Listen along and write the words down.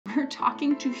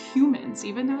talking to humans,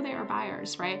 even though they are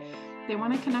buyers, right? They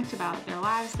want to connect about their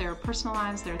lives, their personal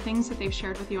lives, their things that they've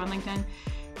shared with you on LinkedIn.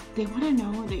 They want to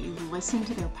know that you listened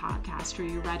to their podcast or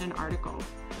you read an article.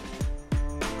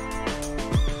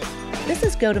 This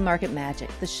is Go-to-Market Magic,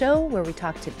 the show where we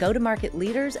talk to go-to-market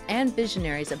leaders and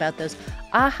visionaries about those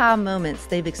aha moments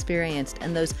they've experienced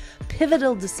and those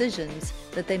pivotal decisions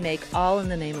that they make, all in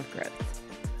the name of growth.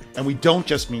 And we don't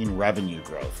just mean revenue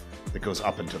growth that goes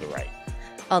up and to the right.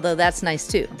 Although that's nice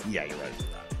too. Yeah, you're right.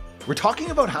 We're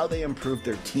talking about how they improved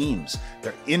their teams,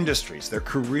 their industries, their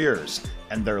careers,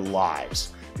 and their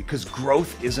lives. Because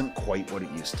growth isn't quite what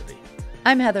it used to be.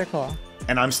 I'm Heather Cole.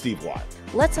 And I'm Steve Watt.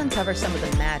 Let's uncover some of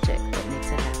the magic that makes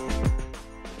it happen.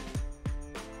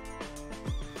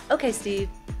 Okay, Steve,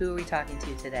 who are we talking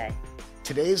to today?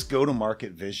 Today's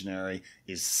go-to-market visionary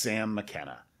is Sam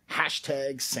McKenna.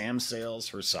 Hashtag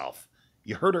samsales herself.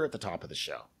 You heard her at the top of the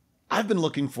show. I've been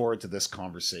looking forward to this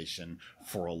conversation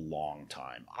for a long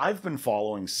time. I've been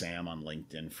following Sam on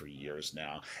LinkedIn for years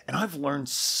now, and I've learned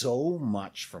so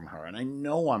much from her, and I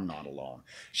know I'm not alone.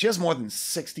 She has more than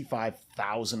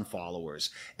 65,000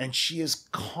 followers, and she is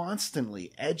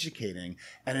constantly educating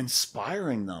and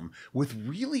inspiring them with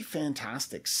really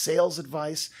fantastic sales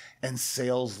advice and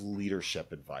sales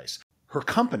leadership advice. Her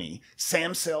company,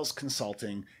 Samsales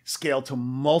Consulting, scaled to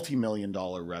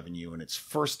multi-million-dollar revenue in its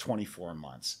first 24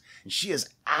 months. And she is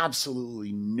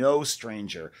absolutely no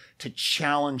stranger to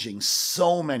challenging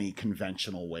so many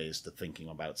conventional ways to thinking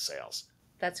about sales.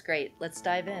 That's great. Let's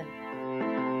dive in.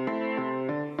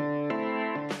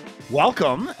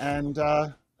 Welcome, and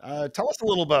tell us a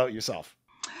little about yourself.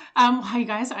 Hi, you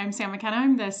guys. I'm Sam McKenna.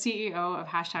 I'm the CEO of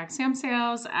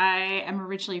 #SamSales. I am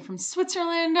originally from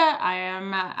Switzerland.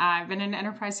 I've been in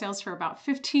enterprise sales for about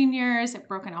 15 years. I've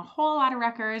broken a whole lot of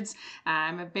records.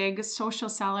 I'm a big social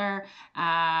seller.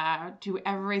 Do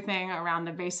everything around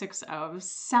the basics of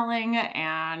selling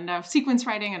and sequence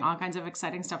writing and all kinds of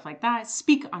exciting stuff like that.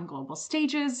 Speak on global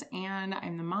stages, and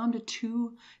I'm the mom to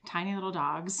 2 tiny little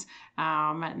dogs.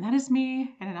 And that is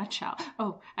me in a nutshell.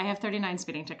 Oh, I have 39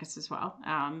 speeding tickets as well.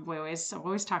 We always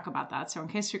talk about that. So in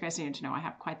case you guys need to know, I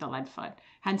have quite the lead foot.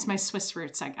 Hence my Swiss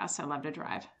roots, I guess. I love to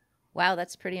drive. Wow,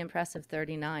 that's pretty impressive.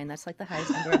 39. That's like the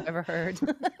highest number I've ever heard.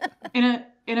 in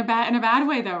a bad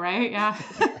way though, right? Yeah.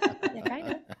 Yeah, kind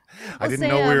of. I didn't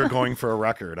know we were going for a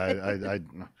record.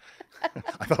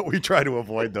 I thought we try to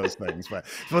avoid those things, but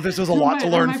there's a lot to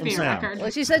learn from Sam.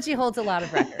 Well, she said she holds a lot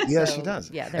of records. Yeah, so, she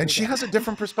does. Yeah, and she has a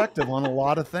different perspective on a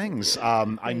lot of things.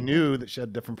 I knew that she had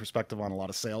a different perspective on a lot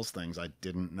of sales things. I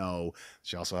didn't know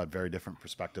she also had a very different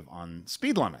perspective on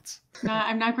speed limits.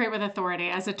 I'm not great with authority,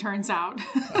 as it turns out.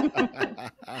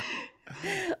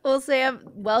 Well, Sam,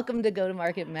 welcome to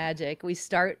Go-to-Market Magic. We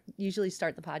usually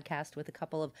start the podcast with a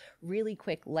couple of really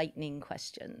quick lightning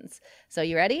questions. So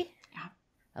you ready?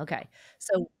 Yeah. Okay.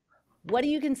 So what do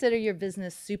you consider your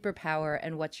business superpower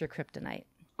and what's your kryptonite?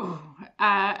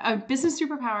 A business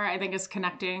superpower, I think, is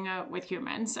connecting with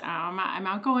humans. I'm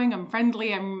outgoing. I'm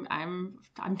friendly. I'm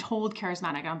told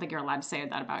charismatic. I don't think you're allowed to say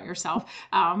that about yourself.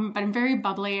 But I'm very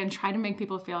bubbly and try to make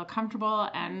people feel comfortable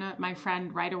and my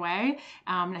friend right away.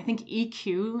 And I think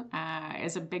EQ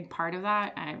is a big part of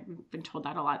that. I've been told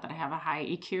that a lot, that I have a high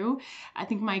EQ. I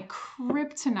think my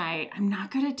kryptonite, I'm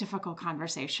not good at difficult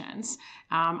conversations.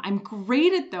 I'm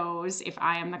great at those if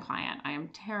I am the client. I am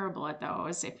terrible at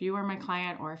those if you are my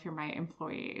client or if you're my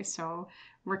employee. So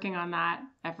working on that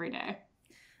every day.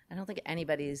 I don't think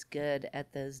anybody's good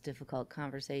at those difficult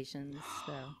conversations.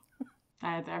 So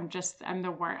I'm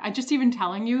the worst. I just even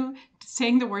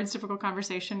saying the words difficult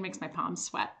conversation makes my palms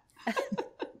sweat.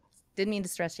 Didn't mean to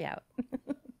stress you out.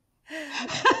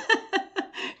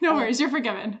 No worries, you're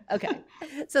forgiven. Okay.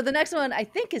 So the next one I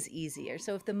think is easier.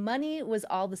 So if the money was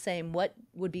all the same, what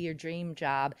would be your dream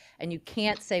job? And you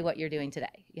can't say what you're doing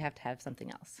today. You have to have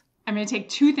something else. I'm going to take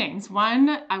 2 things.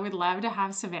 One, I would love to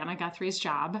have Savannah Guthrie's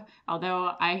job,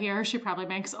 although I hear she probably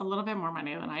makes a little bit more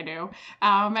money than I do.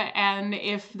 And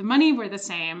if the money were the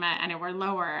same and it were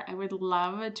lower, I would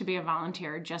love to be a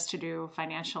volunteer just to do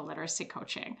financial literacy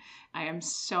coaching. I am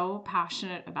so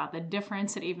passionate about the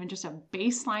difference that even just a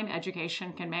baseline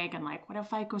education can make, and like what a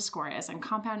FICO score is and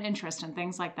compound interest and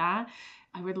things like that.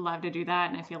 I would love to do that.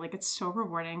 And I feel like it's so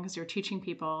rewarding because you're teaching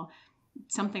people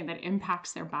something that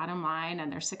impacts their bottom line and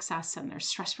their success and their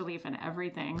stress relief and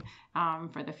everything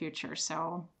for the future.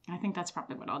 So I think that's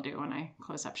probably what I'll do when I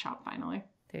close up shop finally.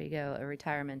 There you go. A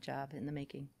retirement job in the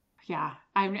making. Yeah.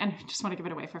 I just want to give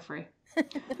it away for free.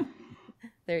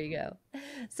 There you go.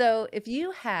 So if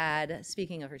you had,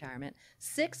 speaking of retirement,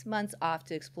 6 months off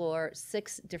to explore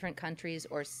 6 different countries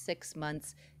or 6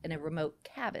 months in a remote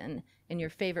cabin in your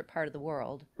favorite part of the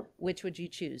world, which would you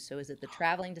choose? So is it the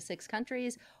traveling to 6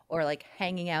 countries or like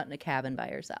hanging out in a cabin by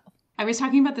yourself? I was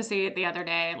talking about this the other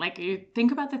day. Like, you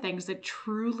think about the things that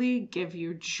truly give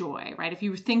you joy, right? If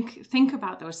you think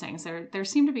about those things, there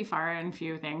seem to be far and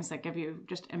few things that give you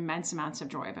just immense amounts of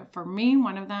joy. But for me,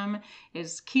 one of them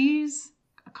is keys,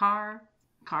 a car,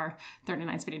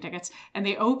 39 speeding tickets, and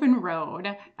the open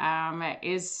road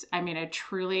it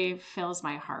truly fills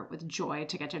my heart with joy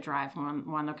to get to drive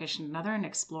from one location to another and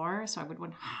explore. So I would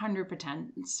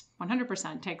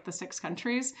 100% take the 6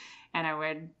 countries, and I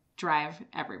would drive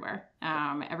everywhere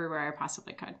I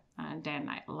possibly could, day and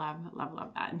night. Love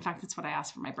that. In fact, that's what I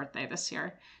asked for my birthday this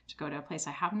year, to go to a place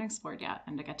I haven't explored yet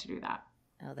and to get to do that.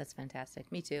 Oh, that's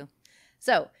fantastic. Me too.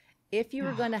 So if you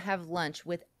were going to have lunch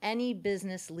with any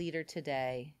business leader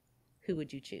today, who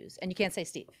would you choose? And you can't say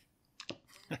Steve.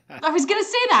 I was going to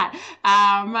say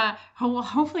that.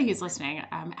 Hopefully he's listening.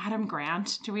 Adam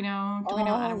Grant. Do we know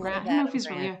Adam Grant? I don't know if he's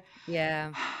really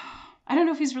I don't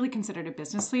know if he's really considered a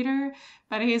business leader,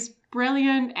 but he's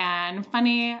brilliant and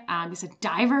funny. He's a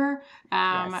diver.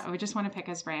 Yes. I would just want to pick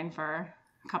his brain for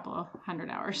a couple of 100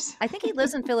 hours. I think he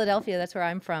lives in Philadelphia. That's where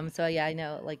I'm from. So yeah, I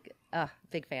know,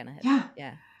 big fan of his.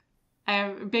 Yeah. I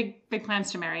have big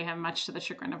plans to marry him, much to the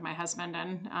chagrin of my husband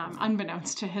and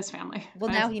unbeknownst to his family.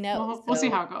 Well, now he knows. We'll see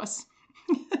how it goes.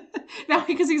 Now,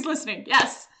 because he's listening.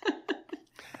 Yes.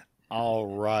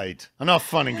 All right. Enough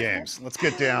fun and games. Let's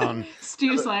get down.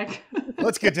 Steve's like.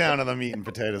 Let's get down to the meat and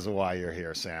potatoes of why you're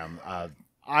here, Sam.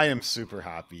 I am super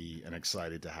happy and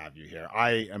excited to have you here.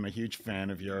 I am a huge fan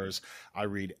of yours. I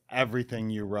read everything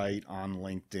you write on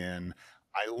LinkedIn.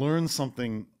 I learn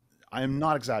something. I am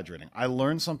not exaggerating. I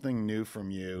learn something new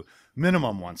from you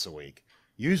minimum once a week,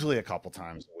 usually a couple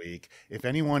times a week. If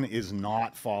anyone is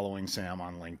not following Sam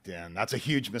on LinkedIn, that's a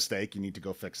huge mistake. You need to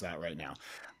go fix that right now.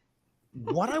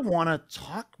 What I want to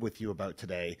talk with you about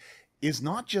today is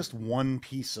not just one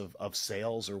piece of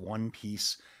sales or one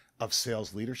piece of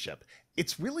sales leadership.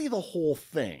 It's really the whole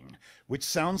thing, which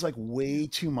sounds like way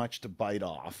too much to bite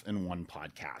off in one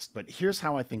podcast. But here's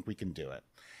how I think we can do it.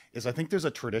 I think there's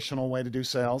a traditional way to do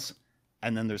sales,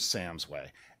 and then there's Sam's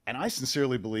way. And I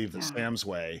sincerely believe that Sam's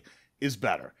way is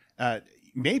better,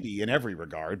 maybe in every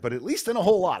regard, but at least in a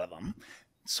whole lot of them.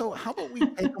 So how about we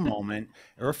take a moment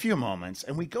or a few moments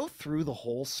and we go through the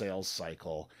whole sales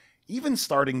cycle, even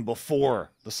starting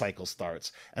before the cycle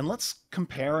starts, and let's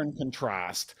compare and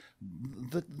contrast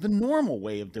the normal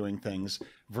way of doing things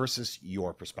versus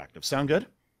your perspective. Sound good?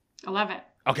 I love it.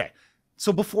 Okay.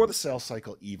 So before the sales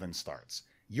cycle even starts,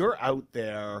 you're out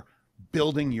there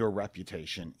building your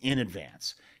reputation in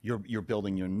advance. You're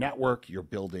building your network, you're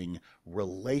building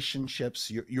relationships,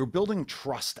 you're building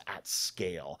trust at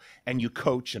scale, and you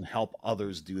coach and help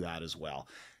others do that as well.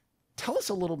 Tell us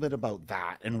a little bit about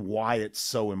that and why it's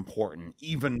so important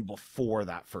even before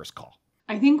that first call.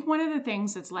 I think one of the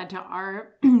things that's led to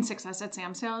our success at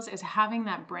SamSales is having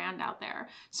that brand out there.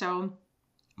 So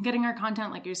getting our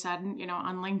content, like you said,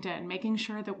 on LinkedIn, making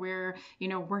sure that we're,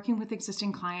 working with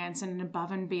existing clients in an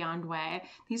above and beyond way.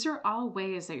 These are all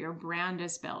ways that your brand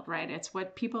is built, right? It's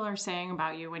what people are saying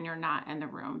about you when you're not in the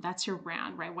room. That's your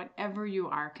brand, right? Whatever you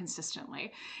are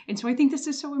consistently. And so I think this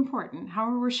is so important.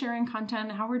 How we're sharing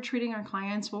content, how we're treating our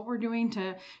clients, what we're doing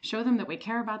to show them that we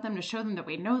care about them, to show them that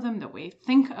we know them, that we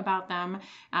think about them,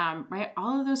 right?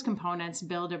 All of those components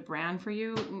build a brand for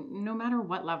you, no matter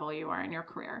what level you are in your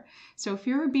career. So if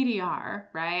you're a BDR,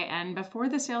 right? And before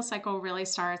the sales cycle really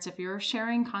starts, if you're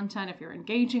sharing content, if you're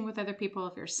engaging with other people,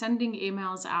 if you're sending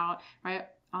emails out, right?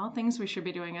 All things we should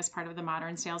be doing as part of the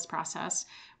modern sales process.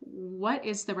 What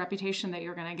is the reputation that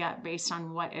you're going to get based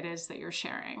on what it is that you're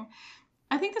sharing?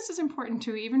 I think this is important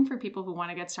too, even for people who want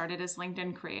to get started as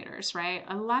LinkedIn creators, right?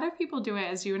 A lot of people do it,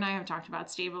 as you and I have talked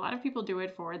about, Steve, a lot of people do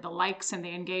it for the likes and the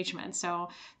engagement. So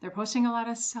they're posting a lot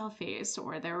of selfies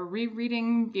or they're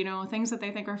rereading, things that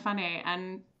they think are funny.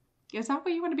 And is that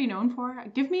what you want to be known for?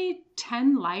 Give me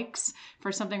 10 likes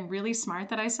for something really smart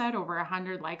that I said over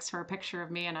 100 likes for a picture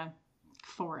of me in a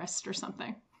forest or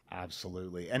something.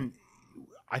 Absolutely. And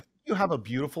I think you have a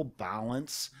beautiful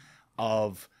balance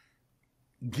of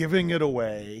giving it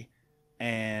away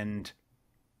and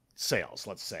sales,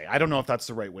 let's say. I don't know if that's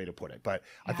the right way to put it, but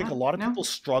I think a lot of people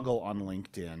struggle on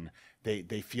LinkedIn.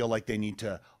 They feel like they need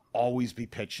to always be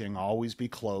pitching, always be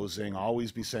closing,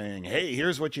 always be saying, hey,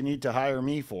 here's what you need to hire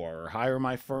me for or hire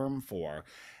my firm for.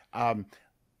 I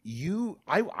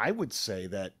would say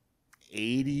that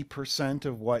 80%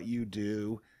 of what you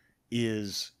do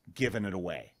is giving it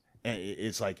away.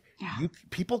 It's like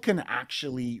people can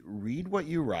actually read what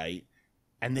you write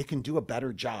and they can do a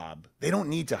better job. They don't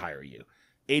need to hire you.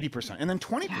 80%. And then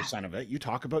 20% of it, you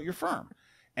talk about your firm.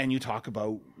 and you talk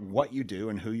about what you do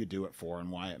and who you do it for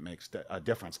and why it makes a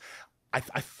difference. I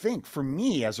think for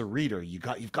me as a reader, you've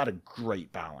got a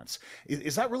great balance.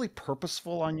 Is that really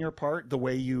purposeful on your part, the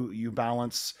way you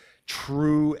balance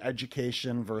true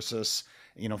education versus,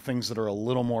 things that are a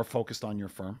little more focused on your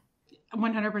firm?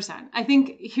 100%. I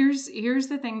think here's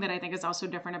the thing that I think is also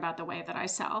different about the way that I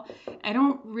sell. I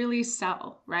don't really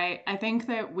sell, right? I think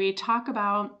that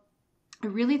I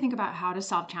really think about how to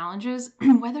solve challenges,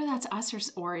 whether that's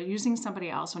us or using somebody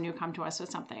else when you come to us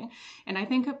with something. And I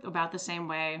think about the same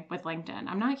way with LinkedIn.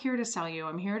 I'm not here to sell you.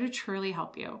 I'm here to truly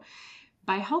help you.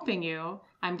 By helping you,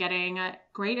 I'm getting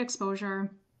great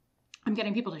exposure. I'm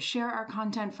getting people to share our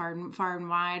content far and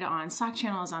wide on Slack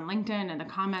channels, on LinkedIn, in the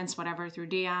comments, whatever, through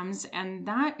DMs. And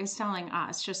that is selling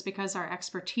us just because our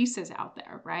expertise is out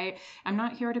there, right? I'm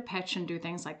not here to pitch and do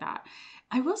things like that.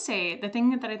 I will say the thing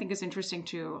that I think is interesting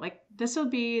too, like this will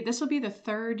be the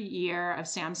third year of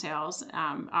Sam Sales.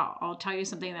 I'll tell you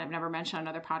something that I've never mentioned on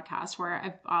another podcast,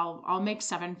 where I'll make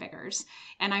seven figures,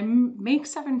 and I make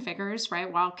seven figures, right,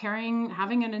 while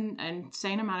having an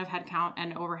insane amount of headcount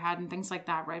and overhead and things like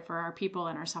that, right, for our people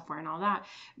and our software and all that,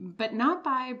 but not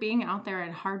by being out there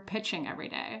and hard pitching every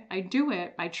day. I do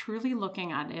it by truly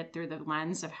looking at it through the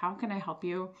lens of how can I help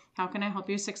you? How can I help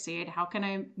you succeed? How can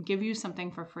I give you something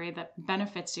for free that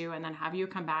benefits you, and then have you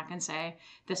come back and say,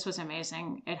 this was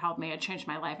amazing. It helped me. It changed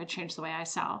my life. It changed the way I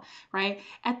sell, right?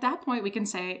 At that point, we can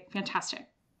say, fantastic.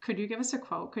 Could you give us a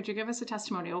quote? Could you give us a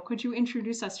testimonial? Could you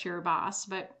introduce us to your boss?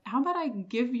 But how about I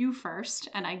give you first,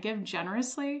 and I give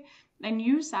generously, and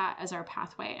use that as our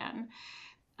pathway in?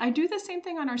 I do the same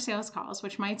thing on our sales calls,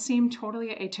 which might seem totally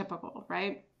atypical,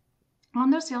 right? On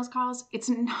those sales calls, it's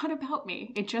not about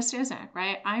me. It just isn't,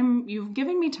 right? You've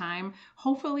given me time.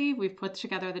 Hopefully we've put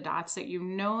together the dots that you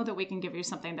know that we can give you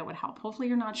something that would help. Hopefully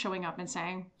you're not showing up and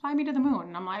saying, fly me to the moon.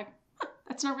 And I'm like,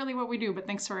 that's not really what we do, but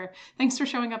thanks for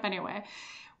showing up anyway.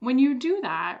 When you do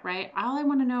that, right, all I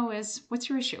want to know is, what's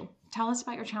your issue? Tell us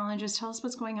about your challenges. Tell us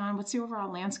what's going on. What's the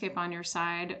overall landscape on your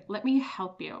side? Let me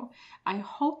help you. I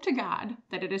hope to God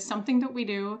that it is something that we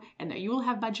do and that you will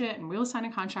have budget and we'll sign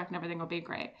a contract and everything will be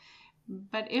great.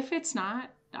 But if it's not,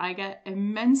 I get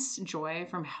immense joy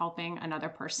from helping another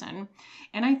person.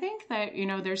 And I think that,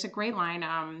 there's a great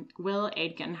line. Will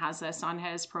Aitken has this on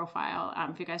his profile.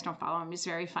 If you guys don't follow him, he's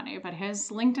very funny. But his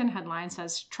LinkedIn headline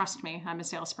says, trust me, I'm a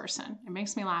salesperson. It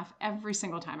makes me laugh every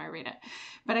single time I read it.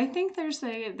 But I think there's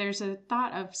a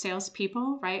thought of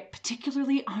salespeople, right?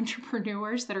 Particularly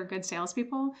entrepreneurs that are good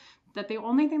salespeople, that the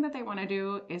only thing that they want to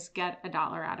do is get $1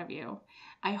 out of you.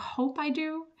 I hope I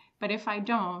do. But if I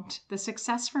don't, the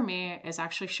success for me is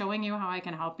actually showing you how I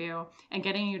can help you and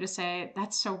getting you to say,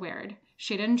 that's so weird.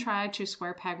 She didn't try to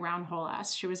square peg round hole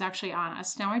us. She was actually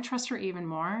honest. Now I trust her even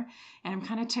more. And I'm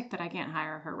kind of ticked that I can't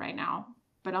hire her right now.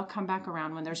 But I'll come back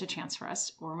around when there's a chance for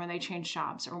us, or when they change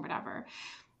jobs or whatever.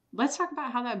 Let's talk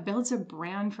about how that builds a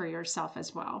brand for yourself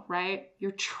as well, right?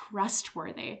 You're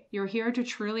trustworthy. You're here to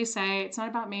truly say, it's not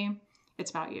about me,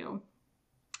 it's about you.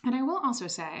 And I will also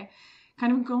say,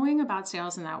 kind of going about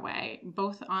sales in that way,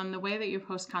 both on the way that you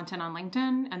post content on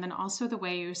LinkedIn and then also the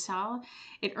way you sell,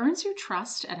 it earns you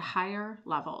trust at higher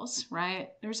levels, right?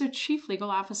 There's a chief legal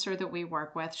officer that we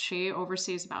work with. She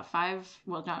oversees about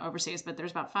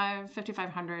there's about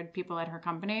 5,500 people at her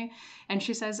company. And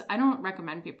she says, I don't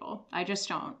recommend people. I just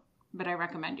don't. But I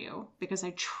recommend you because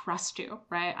I trust you,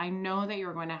 right? I know that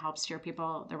you're going to help steer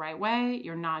people the right way.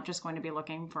 You're not just going to be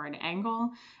looking for an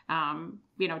angle,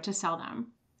 to sell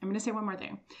them. I'm going to say one more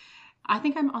thing. I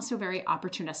think I'm also very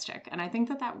opportunistic. And I think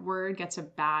that word gets a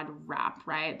bad rap,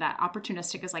 right? That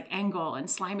opportunistic is like angle and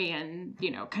slimy and,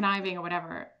 conniving or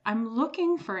whatever. I'm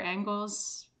looking for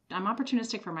angles. I'm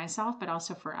opportunistic for myself, but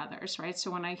also for others, right?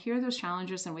 So when I hear those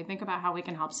challenges and we think about how we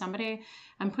can help somebody,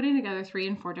 I'm putting together 3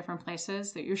 and 4 different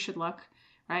places that you should look,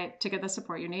 right? To get the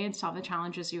support you need, solve the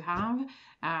challenges you have.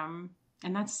 And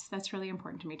that's really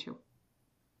important to me too.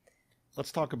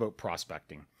 Let's talk about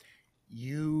prospecting.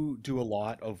 You do a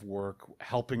lot of work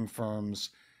helping firms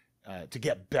to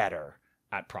get better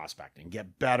at prospecting,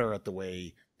 get better at the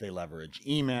way they leverage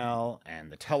email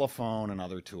and the telephone and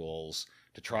other tools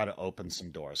to try to open some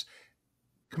doors.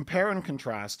 Compare and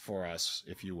contrast for us,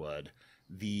 if you would,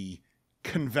 the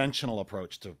conventional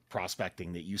approach to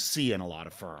prospecting that you see in a lot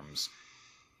of firms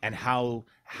and how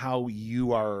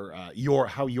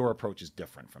your approach is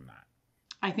different from that.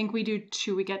 I think we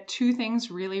get 2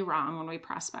 things really wrong when we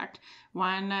prospect.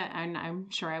 One, and I'm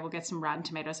sure I will get some rotten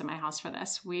tomatoes at my house for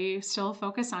this, we still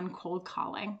focus on cold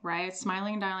calling, right?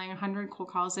 Smiling, dialing 100 cold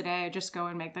calls a day, just go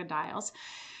and make the dials.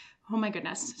 Oh my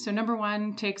goodness. So number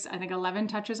one takes, I think, 11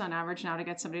 touches on average now to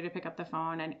get somebody to pick up the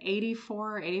phone. And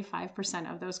 84,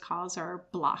 85% of those calls are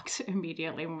blocked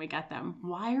immediately when we get them.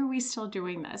 Why are we still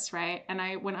doing this, right? And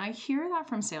when I hear that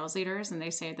from sales leaders and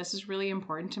they say, this is really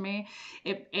important to me,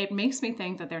 it makes me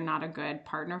think that they're not a good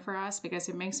partner for us, because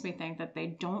it makes me think that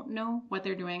they don't know what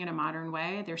they're doing in a modern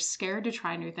way. They're scared to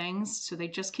try new things. So they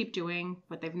just keep doing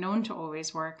what they've known to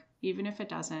always work, even if it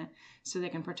doesn't, so they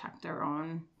can protect their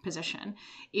own position.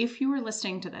 If you are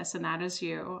listening to this and that is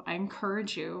you, I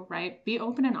encourage you, right? Be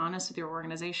open and honest with your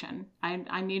organization.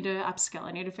 I need to upskill.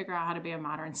 I need to figure out how to be a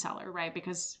modern seller, right?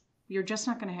 Because you're just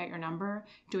not going to hit your number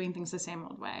doing things the same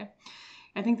old way.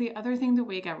 I think the other thing that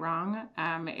we get wrong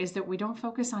is that we don't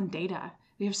focus on data.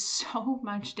 We have so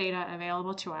much data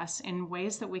available to us in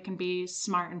ways that we can be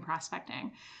smart in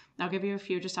prospecting. I'll give you a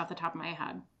few just off the top of my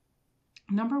head.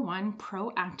 Number one,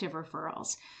 proactive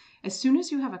referrals. As soon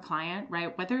as you have a client,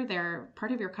 right, whether they're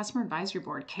part of your customer advisory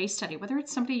board, case study, whether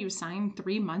it's somebody you signed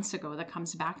 3 months ago that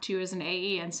comes back to you as an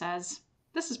AE and says,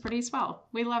 this is pretty swell.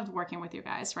 We loved working with you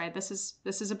guys, right? This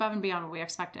is above and beyond what we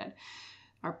expected.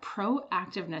 Our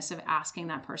proactiveness of asking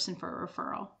that person for a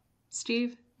referral.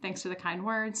 Steve, thanks for the kind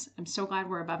words. I'm so glad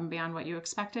we're above and beyond what you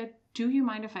expected. Do you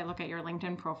mind if I look at your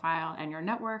LinkedIn profile and your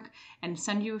network and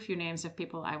send you a few names of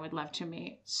people I would love to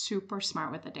meet? Super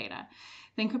smart with the data.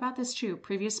 Think about this too.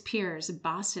 Previous peers,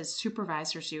 bosses,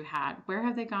 supervisors you had. Where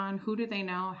have they gone? Who do they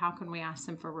know? How can we ask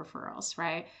them for referrals,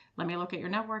 right? Let me look at your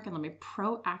network and let me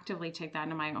proactively take that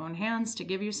into my own hands to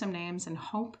give you some names and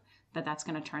hope that that's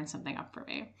going to turn something up for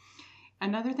me.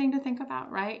 Another thing to think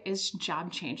about, right, is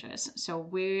job changes. So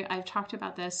I've talked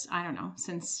about this, I don't know,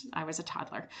 since I was a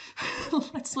toddler.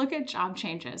 Let's look at job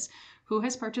changes. Who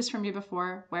has purchased from you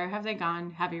before? Where have they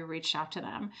gone? Have you reached out to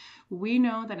them? We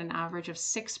know that an average of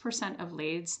 6% of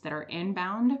leads that are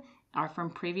inbound are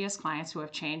from previous clients who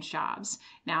have changed jobs.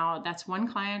 Now, that's one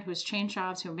client who's changed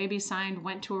jobs, who maybe signed,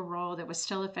 went to a role that was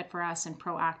still a fit for us and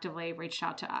proactively reached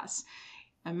out to us.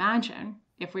 Imagine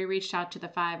if we reached out to the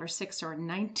 5 or 6 or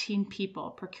 19 people,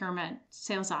 procurement,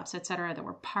 sales ops, et cetera, that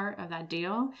were part of that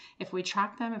deal. If we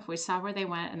tracked them, if we saw where they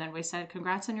went, and then we said,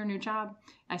 congrats on your new job.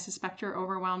 I suspect you're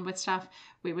overwhelmed with stuff.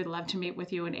 We would love to meet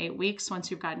with you in 8 weeks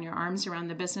once you've gotten your arms around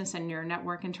the business and your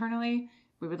network internally.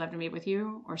 We would love to meet with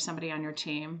you or somebody on your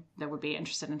team that would be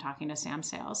interested in talking to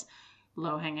SamSales.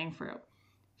 Low-hanging fruit.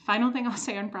 Final thing I'll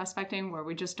say on prospecting where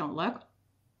we just don't look.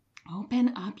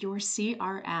 Open up your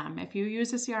CRM. If you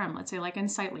use a CRM, let's say like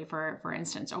Insightly, for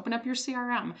instance, open up your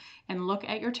CRM and look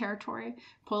at your territory.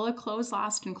 Pull a closed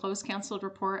lost and closed canceled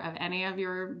report of any of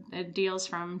your deals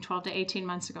from 12 to 18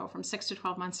 months ago, from 6 to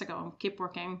 12 months ago. Keep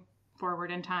working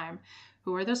forward in time.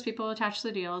 Who are those people attached to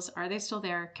the deals? Are they still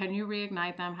there? Can you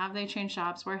reignite them? Have they changed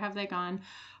jobs? Where have they gone?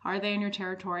 Are they in your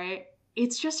territory?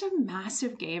 It's just a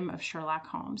massive game of Sherlock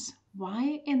Holmes.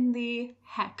 Why in the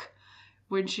heck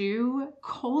would you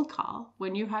cold call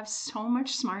when you have so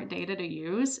much smart data to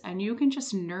use and you can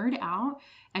just nerd out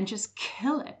and just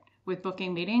kill it with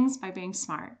booking meetings by being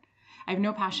smart? I have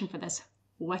no passion for this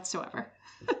whatsoever.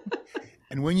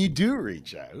 And when you do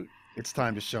reach out, it's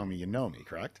time to show me you know me,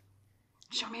 correct?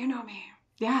 Show me you know me.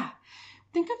 Yeah.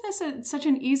 Think of this as such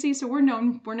an easy, so we're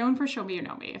known for show me you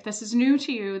know me. If this is new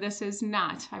to you, this is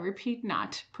not, I repeat,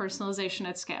 not personalization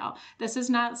at scale. This is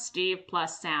not Steve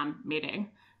plus Sam meeting.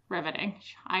 Riveting.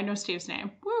 I know Steve's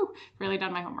name. Woo! Really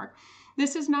done my homework.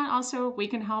 This is not also we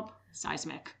can help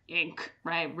Seismic Inc.,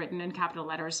 right? Written in capital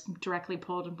letters, directly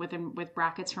pulled with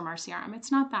brackets from our CRM. It's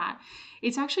not that.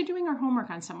 It's actually doing our homework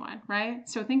on someone, right?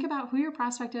 So think about who your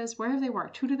prospect is, where have they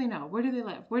worked, who do they know, where do they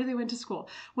live, where do they went to school,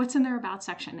 what's in their about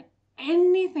section.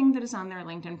 Anything that is on their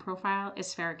LinkedIn profile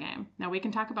is fair game. Now we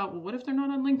can talk about, well, what if they're not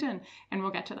on LinkedIn? And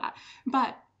we'll get to that.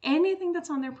 But anything that's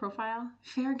on their profile,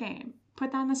 fair game.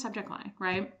 Put that in the subject line,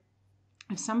 right?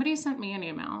 If somebody sent me an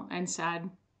email and said,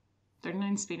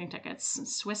 39 speeding tickets,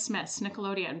 Swiss Miss,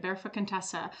 Nickelodeon, Barefoot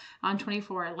Contessa,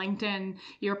 On24, LinkedIn,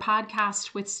 your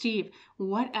podcast with Steve,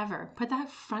 whatever, put that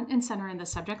front and center in the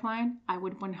subject line, I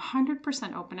would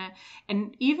 100% open it.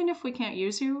 And even if we can't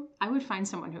use you, I would find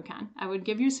someone who can. I would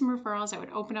give you some referrals. I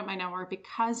would open up my network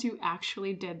because you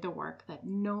actually did the work that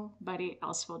nobody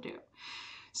else will do.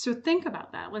 So think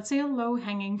about that. Let's say a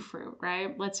low-hanging fruit,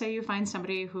 right? Let's say you find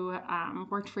somebody who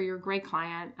worked for your great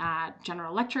client at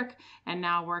General Electric and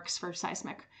now works for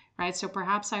Seismic, right? So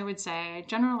perhaps I would say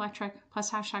General Electric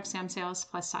plus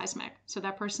 #SamSales plus Seismic. So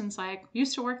that person's like,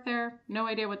 used to work there, no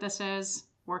idea what this is,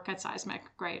 work at Seismic.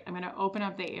 Great. I'm going to open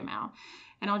up the email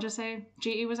and I'll just say,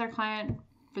 GE was our client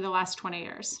for the last 20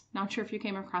 years. Not sure if you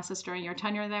came across us during your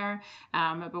tenure there,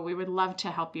 but we would love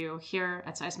to help you here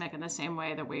at Seismic in the same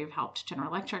way that we've helped General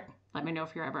Electric. Let me know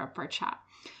if you're ever up for a chat.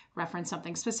 reference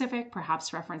something specific,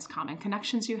 perhaps reference common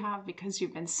connections you have because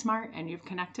you've been smart and you've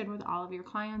connected with all of your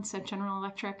clients at General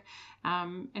Electric,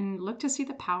 and look to see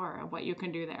the power of what you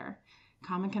can do there.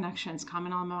 Common connections,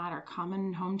 common alma mater,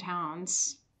 common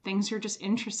hometowns, things you're just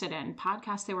interested in,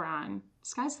 podcasts they were on.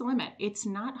 Sky's the limit. It's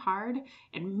not hard,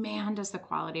 and man, does the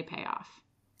quality pay off.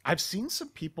 I've seen some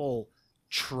people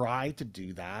try to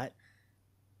do that,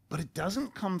 but it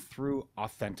doesn't come through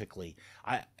authentically.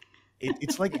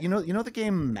 It's like, you know the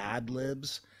game Mad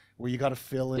Libs, where you got to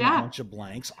fill in a bunch of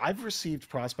blanks. I've received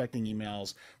prospecting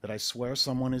emails that I swear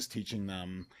someone is teaching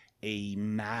them a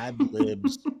Mad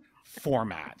Libs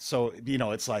format. So,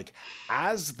 it's like,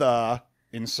 as the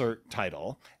insert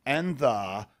title and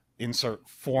the insert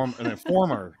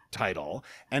former title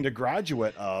and a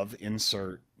graduate of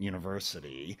insert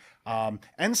university,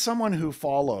 and someone who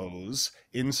follows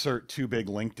insert two big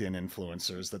LinkedIn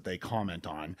influencers that they comment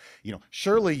on,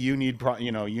 surely you need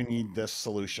you need this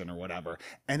solution or whatever,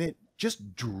 and it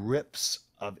just drips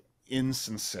of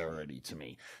insincerity to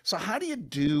me. So how do you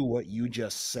do what you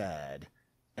just said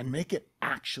and make it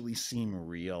actually seem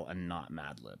real and not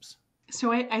Mad Libs?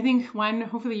 So I think, one,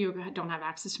 hopefully you don't have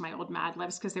access to my old Mad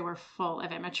Libs because they were full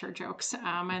of immature jokes,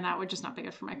 and that would just not be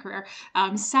good for my career.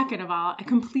 Second of all, I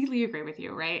completely agree with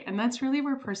you, right? And that's really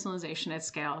where personalization at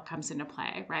scale comes into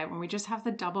play, right? When we just have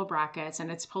the double brackets and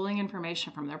it's pulling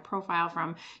information from their profile,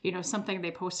 from, something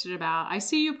they posted about. I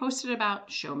see you posted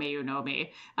about show me you know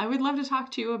me. I would love to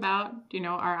talk to you about,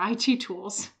 our IT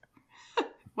tools.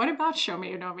 What about show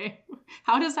me you know me?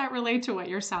 How does that relate to what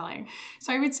you're selling?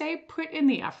 So I would say put in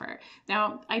the effort.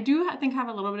 Now, I do think have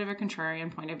a little bit of a contrarian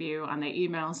point of view on the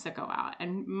emails that go out.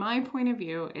 And my point of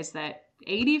view is that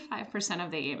 85%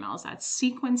 of the emails, that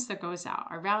sequence that goes out,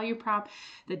 our value prop,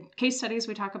 the case studies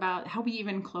we talk about, how we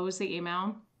even close the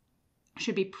email,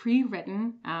 should be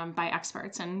pre-written by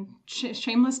experts. And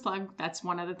shameless plug, that's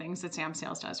one of the things that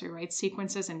SamSales does. We write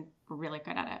sequences and we're really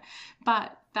good at it.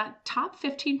 But that top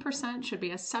 15% should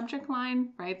be a subject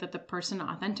line, right, that the person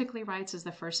authentically writes as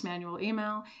the first manual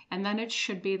email. And then it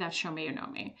should be that show me you know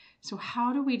me. So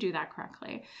how do we do that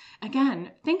correctly?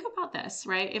 Again, think about this,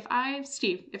 right? If I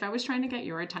was trying to get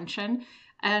your attention,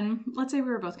 and let's say we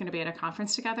were both going to be at a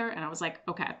conference together, and I was like,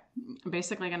 okay, I'm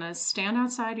basically going to stand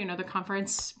outside, the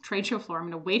conference trade show floor. I'm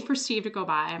going to wait for Steve to go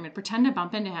by. I'm going to pretend to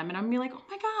bump into him, and I'm going to be like, oh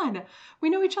my God, we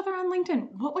know each other on LinkedIn.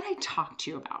 What would I talk to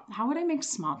you about? How would I make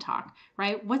small talk,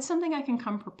 right? What's something I can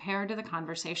come prepared to the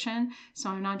conversation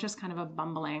so I'm not just kind of a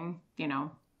bumbling,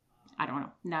 I don't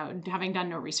know, having done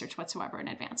no research whatsoever in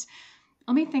advance.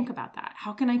 Let me think about that.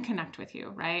 How can I connect with you,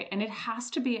 right? And it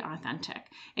has to be authentic.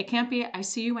 It can't be, I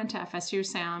see you went to FSU,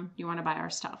 Sam. You want to buy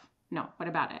our stuff? No, what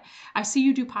about it? I see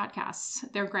you do podcasts.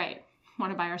 They're great.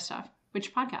 Want to buy our stuff?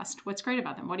 Which podcast? What's great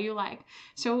about them? What do you like?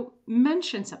 So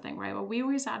mention something, right? What we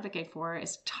always advocate for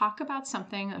is talk about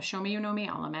something, a show me you know me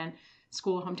element,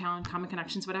 school, hometown, common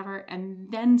connections, whatever,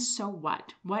 and then so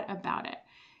what? What about it?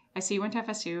 I see you went to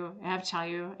FSU. I have to tell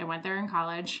you, I went there in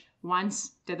college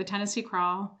once, did the Tennessee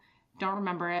crawl. Don't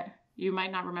remember it. You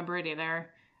might not remember it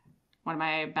either. One of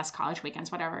my best college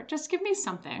weekends, whatever. Just give me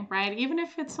something, right? Even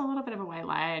if it's a little bit of a white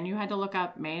lie and you had to look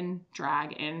up main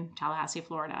drag in Tallahassee,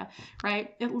 Florida,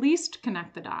 right? At least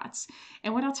connect the dots.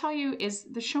 And what I'll tell you is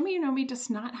the show me you know me does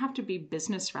not have to be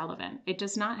business relevant. It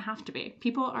does not have to be.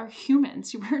 People are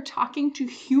humans. We're talking to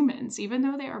humans, even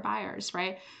though they are buyers,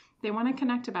 right? They want to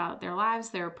connect about their lives,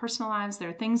 their personal lives,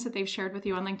 their things that they've shared with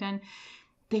you on LinkedIn.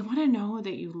 They want to know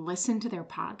that you listened to their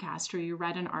podcast or you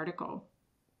read an article.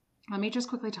 Let me just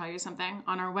quickly tell you something.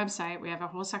 On our website, we have a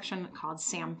whole section called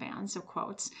Sam Fans of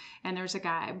quotes. And there's a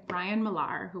guy, Brian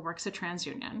Millar, who works at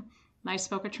TransUnion. I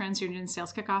spoke at TransUnion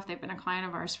Sales Kickoff. They've been a client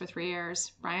of ours for 3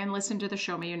 years. Brian listened to the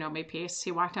Show Me You Know Me piece.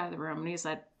 He walked out of the room and he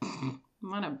said,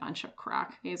 what a bunch of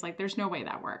crock. He's like, there's no way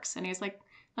that works. And he's like,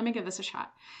 let me give this a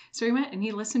shot. So he went and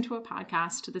he listened to a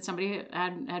podcast that somebody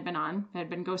had been on, had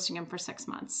been ghosting him for 6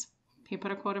 months. He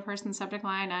put a quote of hers in the subject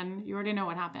line, and you already know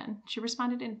what happened. She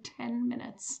responded in 10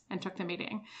 minutes and took the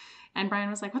meeting. And Brian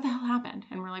was like, what the hell happened?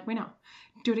 And we're like, we know.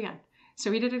 Do it again.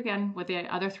 So he did it again with the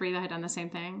other 3 that had done the same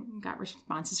thing, got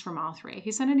responses from all 3.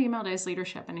 He sent an email to his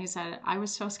leadership, and he said, I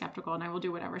was so skeptical, and I will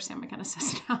do whatever Sam McKenna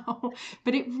says now.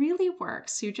 But it really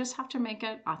works. You just have to make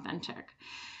it authentic.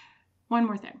 One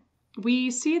more thing.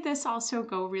 We see this also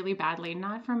go really badly,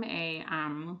 not from a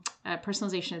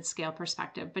personalization at scale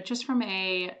perspective, but just from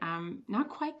a not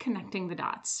quite connecting the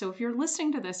dots. So if you're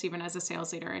listening to this even as a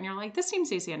sales leader and you're like, this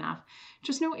seems easy enough,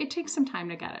 just know it takes some time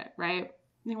to get it, right?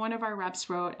 one of our reps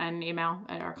wrote an email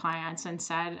at our clients and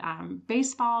said,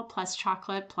 baseball plus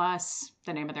chocolate plus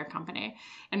the name of their company.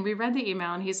 And we read the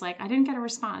email and he's like, I didn't get a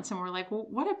response. And we're like, well,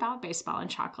 what about baseball and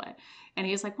chocolate? And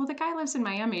he's like, well, the guy lives in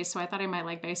Miami, so I thought I might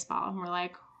like baseball. And we're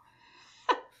like,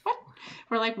 what?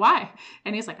 We're like, why?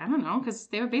 And he's like, I don't know, because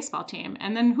they have a baseball team.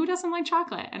 And then who doesn't like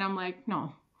chocolate? And I'm like,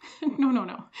 no.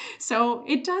 No. So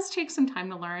it does take some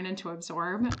time to learn and to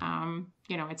absorb.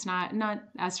 It's not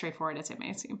as straightforward as it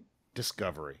may seem.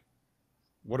 Discovery.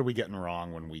 What are we getting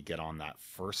wrong when we get on that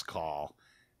first call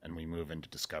and we move into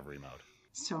discovery mode?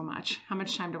 So much. How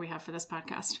much time do we have for this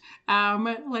podcast?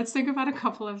 Let's think about a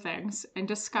couple of things. In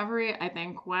discovery, I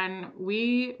think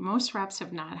most reps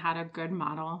have not had a good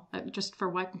model just for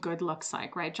what good looks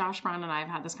like, right? Josh Brown and I have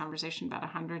had this conversation about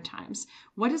 100 times.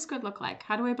 What does good look like?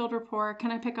 How do I build rapport?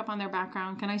 Can I pick up on their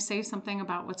background? Can I say something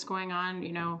about what's going on,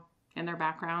 in their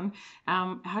background?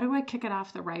 How do I kick it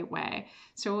off the right way?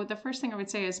 So the first thing I would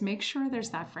say is make sure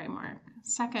there's that framework.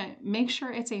 Second, make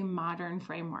sure it's a modern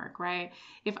framework, right?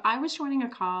 If I was joining a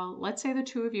call, let's say the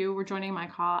two of you were joining my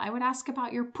call, I would ask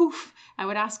about your poof. I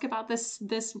would ask about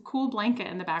this cool blanket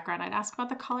in the background. I'd ask about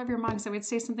the color of your mugs. I would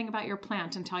say something about your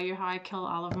plant and tell you how I kill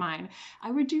all of mine.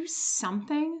 I would do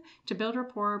something to build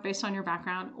rapport based on your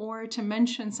background or to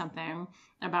mention something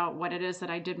about what it is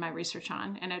that I did my research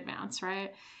on in advance,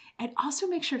 right? And also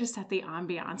make sure to set the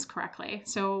ambiance correctly.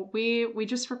 So we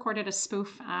just recorded a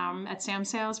spoof at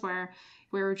SamSales where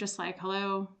we were just like,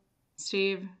 hello,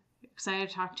 Steve, excited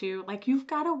to talk to you. Like, you've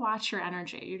got to watch your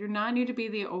energy. You do not need to be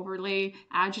the overly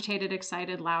agitated,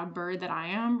 excited, loud bird that I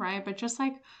am, right? But just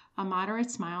like a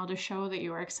moderate smile to show that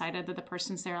you are excited that the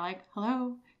person's there, like,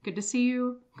 hello, good to see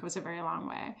you, goes a very long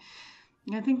way.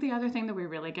 I think the other thing that we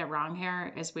really get wrong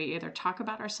here is we either talk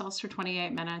about ourselves for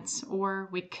 28 minutes or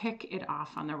we kick it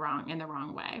off in the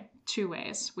wrong way. Two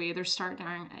ways. We either start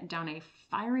down a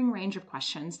firing range of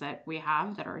questions that we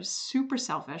have that are super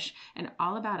selfish and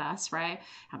all about us, right?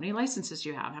 How many licenses do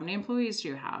you have? How many employees do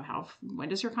you have? When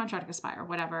does your contract expire?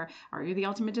 Whatever. Are you the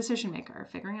ultimate decision maker?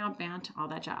 Figuring out BANT, all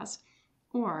that jazz.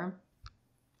 Or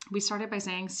we started by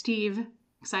saying, Steve,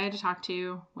 excited to talk to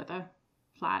you, with a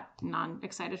flat,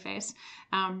 non-excited face.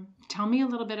 Tell me a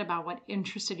little bit about what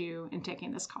interested you in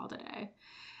taking this call today.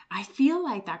 I feel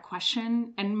like that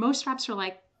question, and most reps are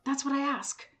like, that's what I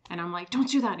ask. And I'm like, don't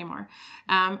do that anymore.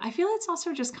 I feel it's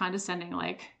also just condescending.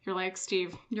 Like, you're like,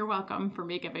 Steve, you're welcome for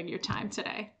me giving you time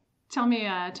today. Tell me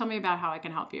about how I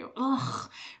can help you.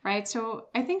 Ugh, right? So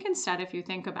I think instead, if you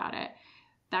think about it,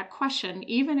 that question,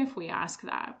 even if we ask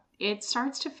that, it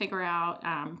starts to figure out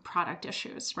product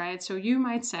issues, right? So you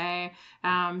might say,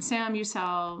 Sam, you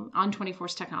sell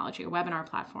On24's technology, a webinar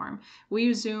platform. We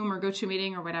use Zoom or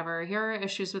GoToMeeting or whatever. Here are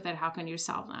issues with it. How can you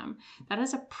solve them? That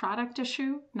is a product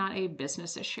issue, not a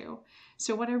business issue.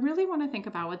 So what I really want to think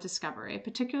about with discovery,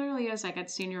 particularly as I get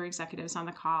senior executives on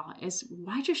the call, is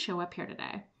why'd you show up here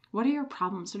today? What are your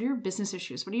problems? What are your business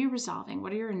issues? What are you resolving?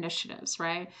 What are your initiatives,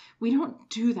 right? We don't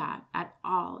do that at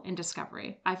all in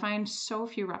discovery. I find so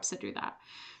few reps that do that.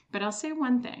 But I'll say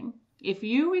one thing. If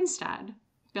you instead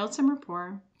build some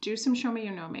rapport, do some show me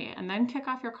you know me, and then kick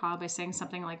off your call by saying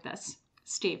something like this: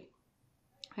 Steve,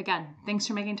 again, thanks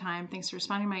for making time. Thanks for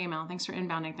responding to my email. Thanks for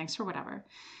inbounding. Thanks for whatever.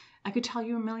 I could tell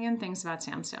you a million things about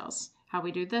SamSales, how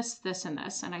we do this, this, and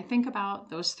this. And I think about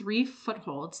those 3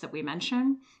 footholds that we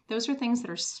mentioned. Those are things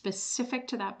that are specific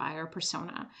to that buyer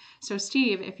persona. So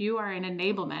Steve, if you are in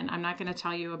enablement, I'm not going to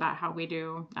tell you about how we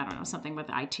do, I don't know, something with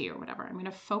IT or whatever. I'm going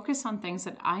to focus on things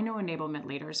that I know enablement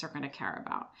leaders are going to care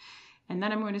about. And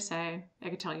then I'm going to say, I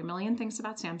could tell you a million things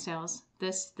about SamSales,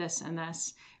 this, and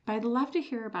this. But I'd love to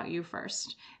hear about you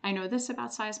first. I know this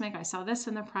about Seismic. I saw this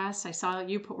in the press. I saw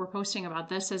you were posting about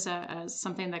this as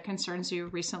something that concerns you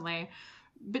recently.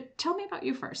 But tell me about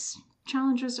you first.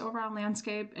 Challenges, overall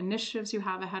landscape, initiatives you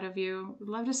have ahead of you. I'd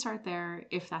love to start there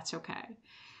if that's okay.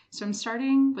 So I'm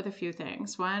starting with a few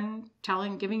things. 1,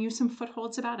 giving you some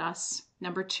footholds about us.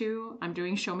 Number 2, I'm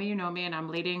doing show me you know me, and I'm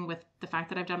leading with the fact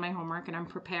that I've done my homework and I'm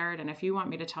prepared. And if you want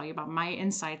me to tell you about my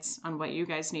insights on what you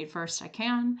guys need first, I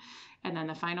can. And then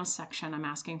the final section I'm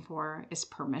asking for is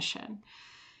permission.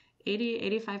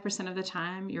 85% of the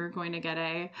time, you're going to get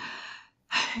a,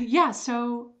 yeah,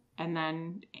 so, and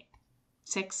then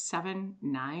 6, 7,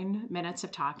 9 minutes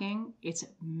of talking, it's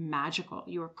magical.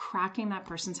 You are cracking that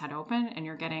person's head open and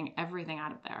you're getting everything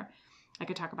out of there. I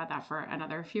could talk about that for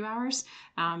another few hours,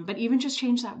 but even just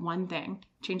change that one thing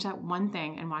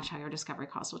and watch how your discovery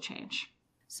calls will change.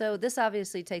 So this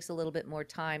obviously takes a little bit more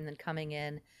time than coming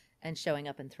in and showing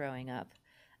up and throwing up.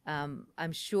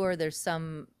 I'm sure there's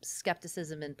some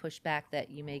skepticism and pushback that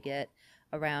you may get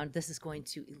around this is going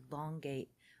to elongate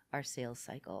our sales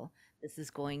cycle. This is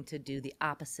going to do the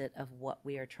opposite of what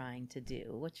we are trying to do.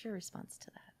 What's your response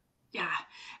to that? Yeah,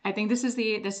 I think this is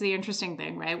the interesting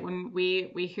thing, right? When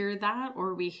we hear that,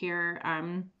 or we hear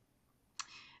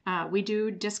we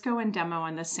do disco and demo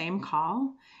on the same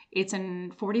call. It's a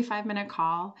 45-minute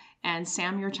call, and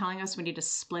Sam, you're telling us we need to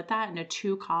split that into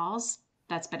 2 calls.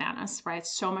 That's bananas, right?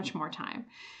 So much more time.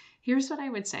 Here's what I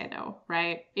would say though,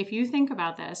 right? If you think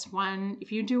about this, one,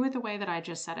 if you do it the way that I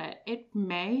just said it, it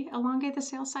may elongate the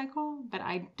sales cycle, but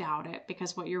I doubt it,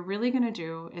 because what you're really going to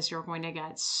do is you're going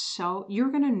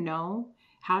to know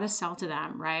how to sell to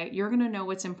them, right? You're going to know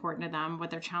what's important to them,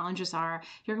 what their challenges are.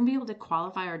 You're going to be able to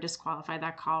qualify or disqualify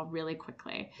that call really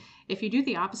quickly. If you do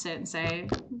the opposite and say,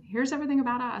 here's everything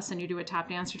about us, and you do a tap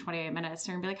dance for 28 minutes,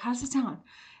 they're going to be like, how does it sound?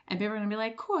 And people are going to be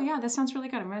like, cool, yeah, this sounds really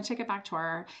good. I'm going to take it back to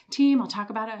our team. I'll talk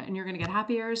about it. And you're going to get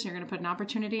happy ears. You're going to put an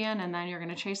opportunity in, and then you're going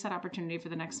to chase that opportunity for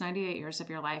the next 98 years of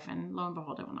your life. And lo and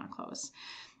behold, it will not close.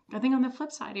 I think on the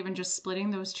flip side, even just splitting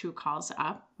those 2 calls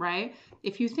up, right?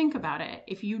 If you think about it,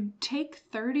 if you take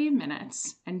 30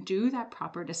 minutes and do that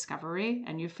proper discovery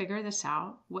and you figure this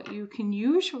out, what you can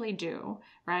usually do,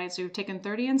 right? So you've taken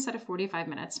 30 instead of 45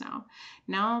 minutes now.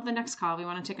 Now the next call, we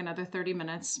want to take another 30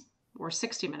 minutes or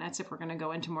 60 minutes if we're going to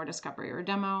go into more discovery or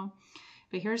demo.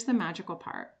 But here's the magical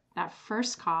part. That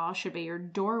first call should be your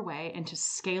doorway into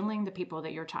scaling the people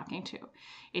that you're talking to.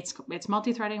 It's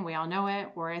multi-threading, we all know it,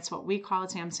 or it's what we call at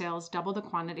SamSales, double the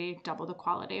quantity, double the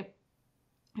quality.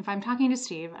 If I'm talking to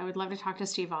Steve, I would love to talk to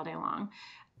Steve all day long.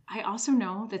 I also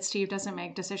know that Steve doesn't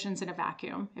make decisions in a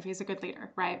vacuum if he's a good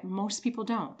leader, right? Most people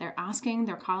don't. They're asking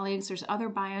their colleagues, there's other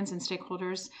buy-ins and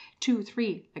stakeholders, 2,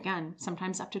 3, again,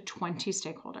 sometimes up to 20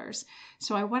 stakeholders.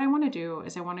 So what I want to do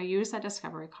is I want to use that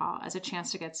discovery call as a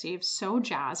chance to get Steve so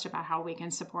jazzed about how we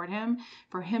can support him,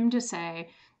 for him to say,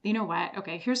 you know what?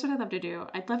 Okay, here's what I'd love to do.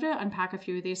 I'd love to unpack a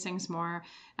few of these things more.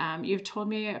 You've told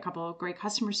me a couple of great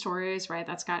customer stories, right?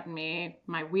 That's gotten me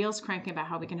my wheels cranking about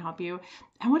how we can help you.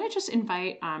 I want to just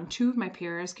invite 2 of my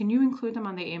peers. Can you include them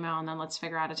on the email, and then let's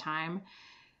figure out a time?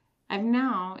 I've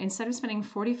now, instead of spending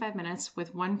 45 minutes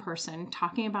with one person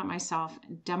talking about myself,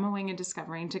 demoing and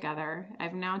discovering together,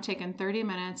 I've now taken 30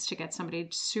 minutes to get somebody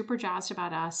super jazzed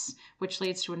about us, which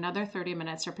leads to another 30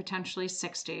 minutes or potentially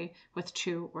 60 with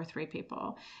 2 or 3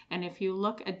 people. And if you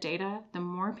look at data, the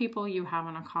more people you have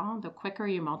on a call, the quicker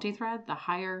you multi-thread, the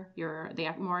higher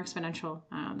the more exponential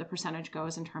the percentage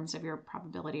goes in terms of your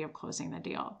probability of closing the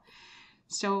deal.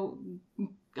 So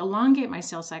elongate my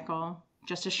sales cycle,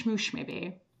 just a schmoosh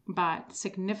maybe, but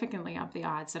significantly up the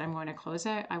odds that I'm going to close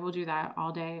it. I will do that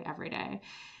all day, every day.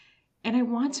 And I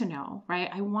want to know, right?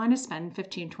 I want to spend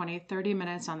 15, 20, 30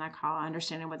 minutes on that call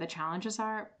understanding what the challenges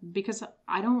are, because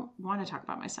I don't want to talk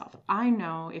about myself. I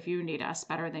know if you need us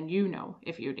better than you know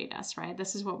if you need us, right?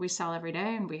 This is what we sell every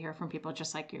day, and we hear from people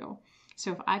just like you.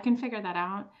 So if I can figure that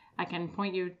out, I can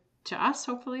point you to us,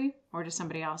 hopefully, or to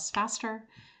somebody else faster,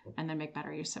 and then make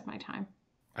better use of my time.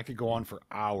 I could go on for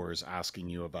hours asking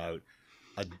you about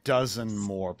a dozen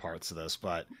more parts of this,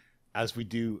 but as we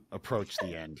do approach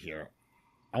the end here,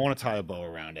 I want to tie a bow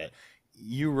around it.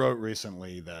 You wrote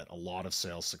recently that a lot of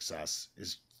sales success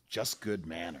is just good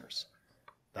manners.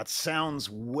 That sounds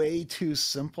way too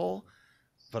simple,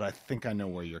 but I think I know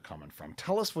where you're coming from.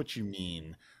 Tell us what you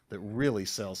mean that really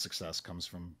sales success comes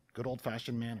from good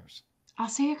old-fashioned manners. I'll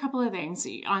say a couple of things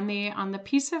on the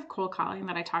piece of cold calling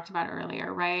that I talked about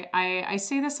earlier, right? I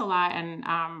say this a lot, and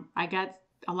I get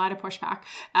a lot of pushback.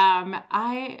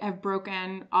 I have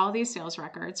broken all these sales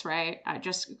records, right? I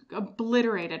just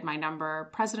obliterated my number,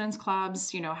 President's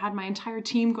Clubs, had my entire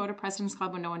team go to President's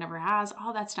Club when no one ever has,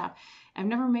 all that stuff. I've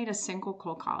never made a single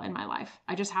cold call in my life.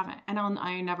 I just haven't, and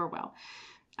I never will.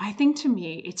 I think to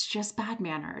me, it's just bad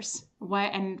manners.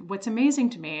 What's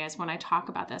amazing to me is when I talk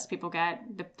about this, people get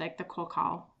the cold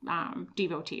call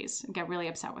devotees get really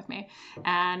upset with me,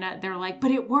 and they're like,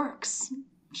 "But it works."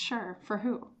 Sure, for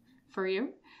who? For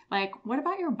you? Like, what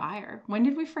about your buyer? When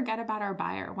did we forget about our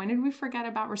buyer? When did we forget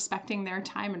about respecting their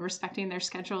time and respecting their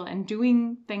schedule and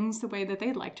doing things the way that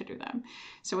they'd like to do them?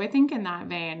 So I think in that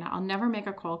vein, I'll never make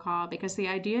a cold call, because the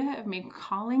idea of me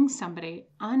calling somebody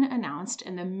unannounced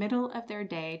in the middle of their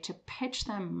day to pitch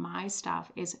them my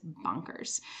stuff is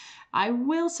bonkers. I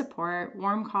will support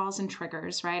warm calls and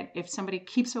triggers, right? If somebody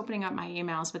keeps opening up my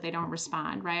emails, but they don't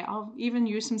respond, right? I'll even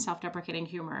use some self-deprecating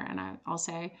humor, and I'll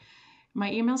say, my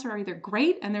emails are either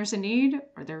great and there's a need,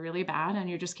 or they're really bad and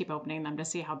you just keep opening them to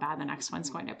see how bad the next one's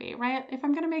going to be, right? If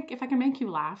I can make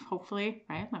you laugh, hopefully,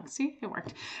 right? Look, see, it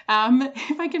worked.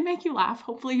 If I can make you laugh,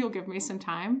 hopefully you'll give me some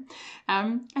time.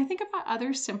 I think about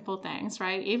other simple things,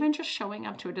 right? Even just showing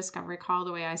up to a discovery call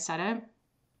the way I said it.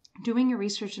 doing your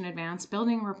research in advance,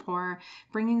 building rapport,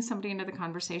 bringing somebody into the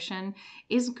conversation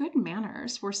is good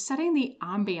manners. We're setting the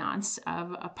ambiance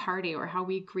of a party, or how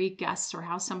we greet guests, or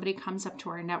how somebody comes up to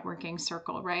our networking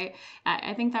circle, right?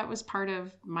 I think that was part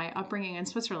of my upbringing in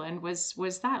Switzerland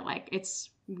was that, like,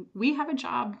 we have a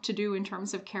job to do in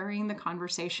terms of carrying the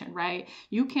conversation, right?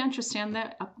 You can't just stand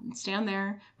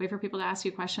there, wait for people to ask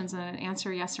you questions and then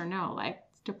answer yes or no. Like,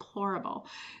 deplorable.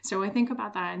 So I think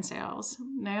about that in sales.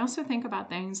 And I also think about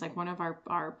things like one of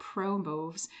our pro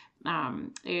moves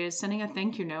is sending a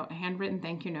thank you note, a handwritten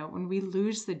thank you note when we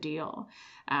lose the deal.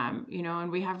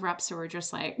 And we have reps who are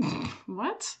just like,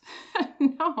 what?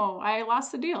 No, I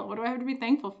lost the deal. What do I have to be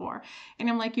thankful for? And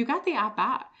I'm like, you got the at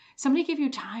bat. Somebody gave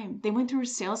you time. They went through a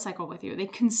sales cycle with you. They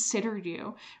considered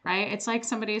you, right? It's like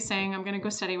somebody saying, I'm going to go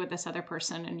study with this other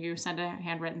person, and you send a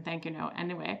handwritten thank you note.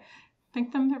 Anyway,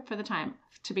 thank them for the time.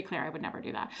 To be clear, I would never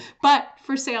do that. But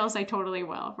for sales, I totally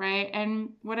will, right? And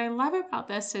what I love about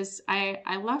this is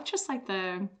I love just like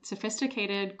the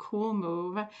sophisticated, cool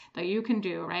move that you can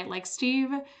do, right? Like, Steve,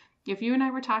 if you and I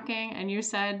were talking and you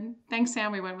said, thanks,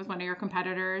 Sam, we went with one of your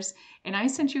competitors, and I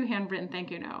sent you a handwritten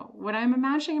thank you note. What I'm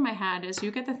imagining in my head is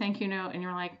you get the thank you note and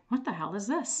you're like, what the hell is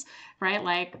this, right?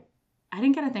 Like, I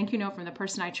didn't get a thank you note from the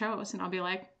person I chose. And I'll be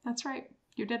like, that's right,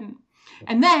 you didn't.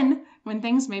 And then when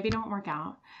things maybe don't work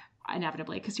out,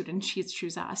 inevitably, because you didn't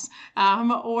choose us,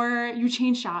 or you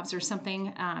change jobs or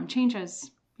something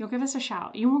changes, you'll give us a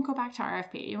shout. You won't go back to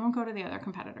RFP. You won't go to the other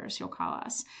competitors. You'll call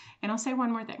us. And I'll say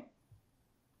one more thing.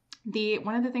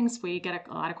 One of the things we get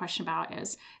a lot of question about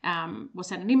is we'll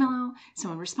send an email out,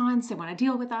 someone responds, they want to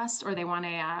deal with us, or they want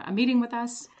a meeting with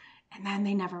us, and then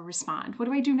they never respond. What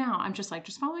do I do now? I'm just like,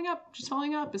 just following up.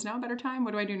 Is now a better time?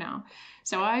 What do I do now?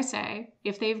 So I say,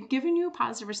 if they've given you a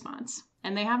positive response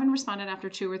and they haven't responded after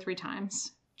 2 or 3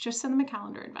 times, just send them a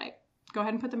calendar invite. Go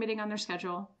ahead and put the meeting on their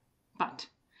schedule, but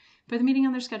put the meeting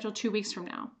on their schedule 2 weeks from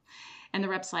now. And the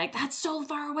rep's like, that's so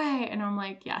far away. And I'm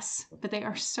like, yes, but they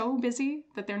are so busy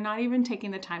that they're not even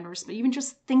taking the time to respond. Even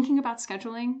just thinking about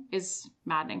scheduling is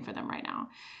maddening for them right now.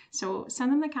 So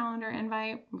send them the calendar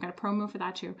invite. We've got a pro move for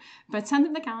that too. But send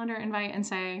them the calendar invite and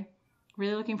say,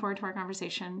 really looking forward to our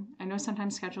conversation. I know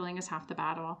sometimes scheduling is half the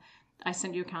battle. I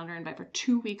send you a calendar invite for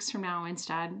 2 weeks from now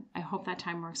instead. I hope that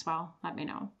time works well. Let me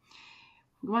know.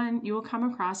 1, you will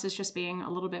come across as just being a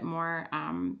little bit more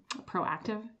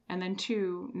proactive. And then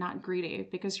 2, not greedy,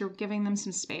 because you're giving them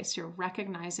some space. You're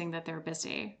recognizing that they're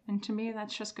busy. And to me,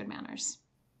 that's just good manners.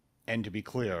 And to be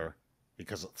clear,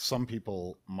 because some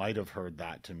people might have heard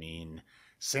that to mean,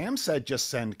 Sam said just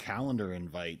send calendar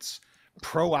invites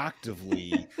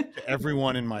proactively to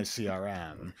everyone in my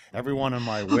CRM, everyone on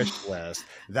my wish list.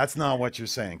 That's not what you're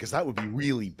saying, because that would be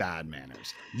really bad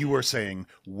manners. You were saying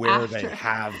where they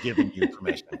have given you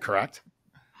permission, correct?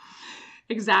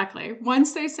 Exactly.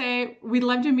 Once they say, we'd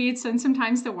love to meet, send some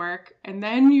times to work, and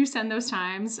then you send those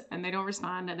times and they don't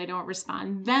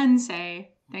respond, then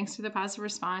say, thanks for the positive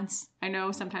response. I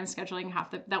know sometimes scheduling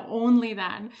only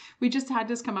then. We just had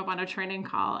this come up on a training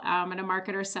call, and a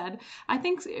marketer said,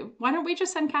 why don't we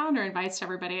just send calendar invites to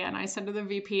everybody? And I said to the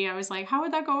VP, I was like, how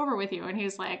would that go over with you? And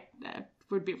he's like, that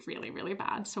would be really, really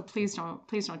bad. So please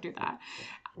don't do that.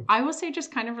 I will say,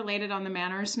 just kind of related on the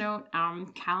manners note,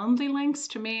 Calendly links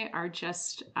to me are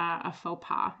just a faux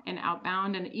pas in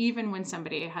outbound. And even when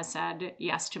somebody has said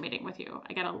yes to meeting with you,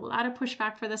 I get a lot of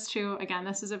pushback for this too. Again,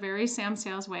 this is a very Sam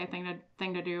sales way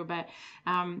thing to do. But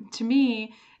to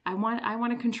me, I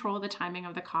want to control the timing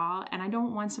of the call, and I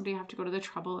don't want somebody to have to go to the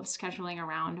trouble of scheduling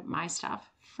around my stuff.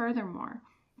 Furthermore,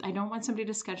 I don't want somebody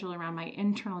to schedule around my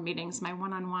internal meetings, my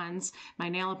one-on-ones, my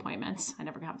nail appointments. I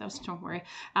never have those, don't worry.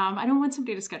 I don't want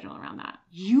somebody to schedule around that.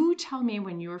 You tell me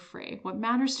when you're free. What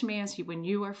matters to me is when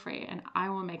you are free, and I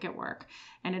will make it work.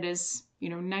 And it is,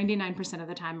 99% of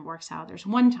the time it works out. There's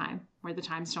one time where the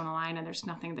times don't align and there's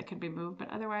nothing that can be moved,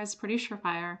 but otherwise pretty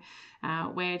surefire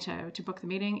way to book the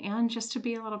meeting, and just to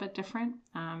be a little bit different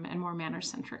and more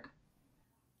manner-centric.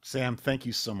 Sam, thank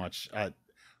you so much.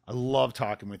 I love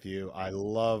talking with you. I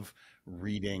love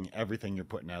reading everything you're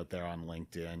putting out there on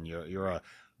LinkedIn. You're a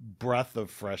breath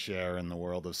of fresh air in the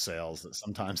world of sales that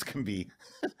sometimes can be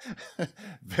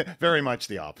very much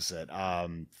the opposite.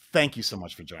 Thank you so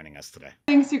much for joining us today.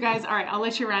 Thanks, you guys. All right, I'll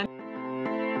let you run.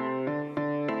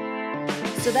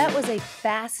 So that was a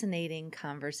fascinating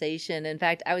conversation. In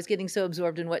fact, I was getting so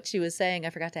absorbed in what she was saying, I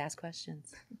forgot to ask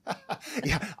questions.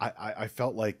 Yeah, I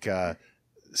felt like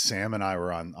Sam and I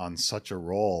were on such a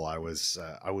roll. I was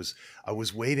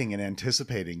waiting and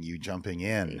anticipating you jumping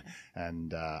in,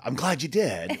 and I'm glad you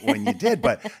did when you did.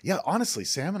 But yeah, honestly,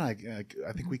 Sam and I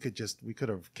think we could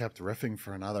have kept riffing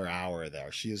for another hour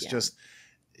there. She's just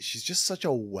such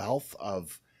a wealth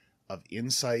of of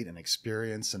insight and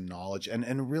experience and knowledge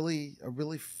and really a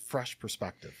really fresh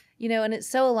perspective. And it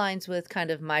so aligns with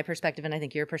kind of my perspective, and I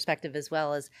think your perspective as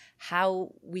well, as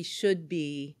how we should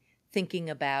be thinking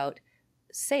about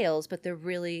sales, but they're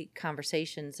really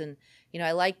conversations. And,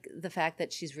 I like the fact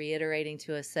that she's reiterating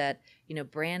to us that,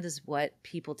 brand is what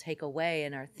people take away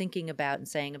and are thinking about and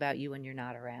saying about you when you're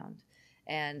not around.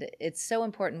 And it's so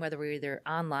important, whether we're either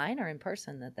online or in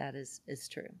person, that is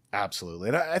true. Absolutely.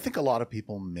 And I think a lot of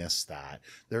people miss that.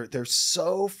 They're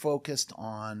so focused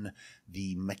on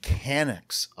the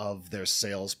mechanics of their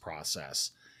sales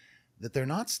process that they're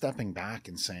not stepping back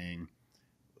and saying,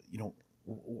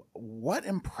 what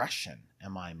impression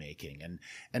am I making?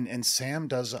 And Sam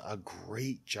does a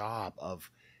great job of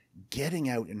getting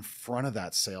out in front of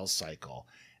that sales cycle.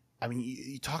 I mean,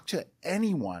 you talk to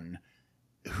anyone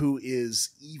who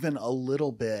is even a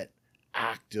little bit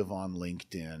active on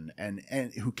LinkedIn and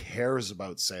who cares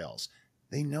about sales.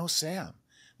 They know Sam.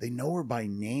 They know her by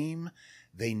name.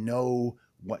 They know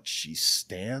what she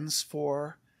stands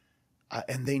for.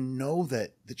 And they know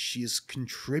that she is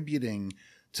contributing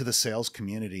to the sales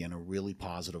community in a really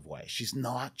positive way. She's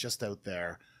not just out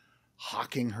there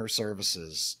hawking her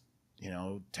services,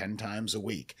 10 times a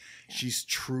week. Yeah. She's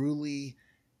truly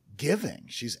giving,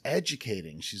 she's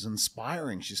educating, she's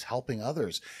inspiring, she's helping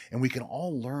others. And we can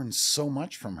all learn so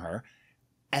much from her.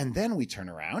 And then we turn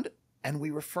around and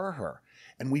we refer her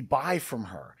and we buy from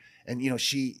her. And,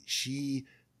 she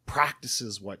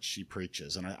practices what she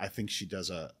preaches. And I think she does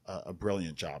a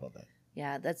brilliant job of it.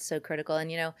 Yeah, that's so critical.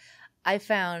 And, I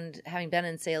found, having been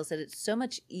in sales, that it's so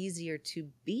much easier to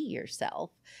be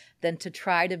yourself than to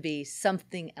try to be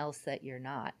something else that you're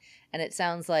not. And it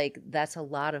sounds like that's a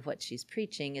lot of what she's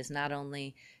preaching, is not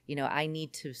only, I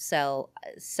need to sell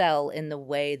in the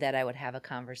way that I would have a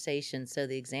conversation. So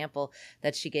the example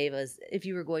that she gave us, if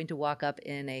you were going to walk up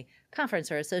in a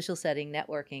conference or a social setting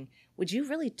networking, would you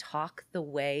really talk the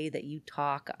way that you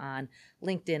talk on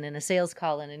LinkedIn in a sales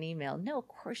call and an email? No, of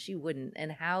course you wouldn't.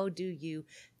 And how do you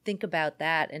think about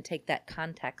that and take that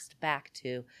context back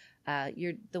to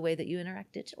the way that you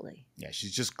interact digitally? Yeah,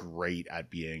 she's just great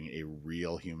at being a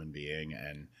real human being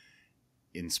and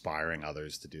inspiring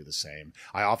others to do the same.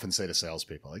 I often say to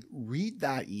salespeople, read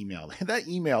that email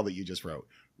that you just wrote,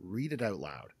 read it out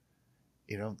loud.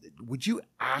 Would you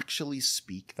actually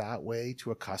speak that way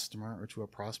to a customer or to a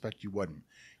prospect? You wouldn't.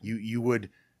 You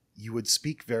would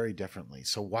speak very differently.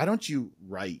 So why don't you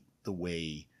write the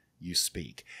way you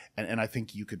speak? And I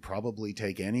think you could probably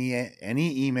take any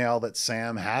email that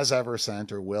Sam has ever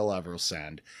sent or will ever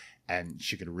send, and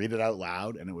she could read it out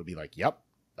loud and it would be like, yep,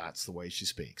 that's the way she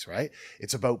speaks, right?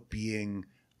 It's about being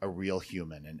a real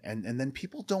human. And then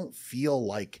people don't feel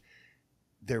like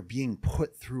they're being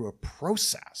put through a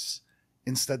process.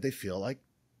 Instead, they feel like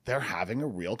they're having a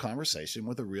real conversation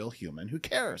with a real human who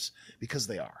cares, because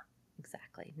they are.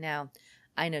 Exactly. Now,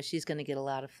 I know she's going to get a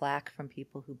lot of flack from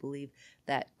people who believe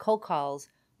that cold calls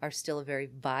are still a very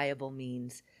viable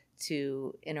means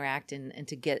to interact and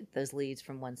to get those leads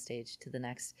from one stage to the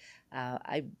next.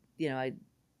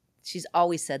 She's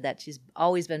always said that. She's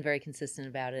always been very consistent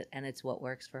about it, and it's what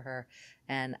works for her.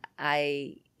 And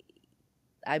I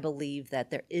believe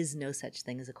that there is no such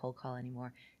thing as a cold call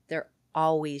anymore. There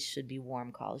always should be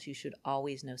warm calls. You should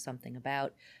always know something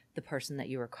about the person that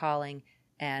you are calling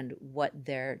and what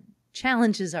their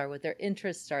challenges are, what their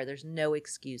interests are. There's no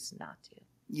excuse not to.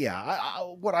 Yeah,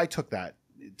 what I took that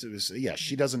to is,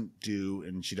 she doesn't do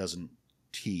and she doesn't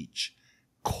teach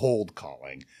cold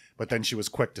calling, but then she was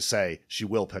quick to say she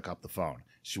will pick up the phone.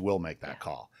 She will make that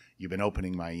call. You've been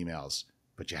opening my emails,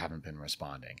 but you haven't been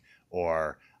responding.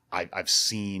 Or I've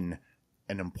seen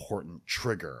an important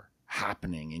trigger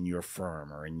happening in your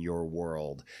firm or in your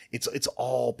world. It's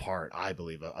all part, I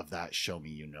believe, of that show me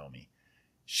you know me.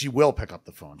 She will pick up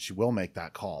the phone. She will make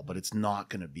that call, but it's not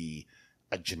going to be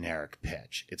a generic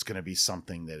pitch. It's going to be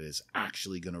something that is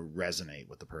actually going to resonate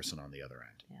with the person on the other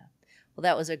end. Yeah. Well,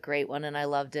 that was a great one, and I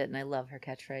loved it, and I love her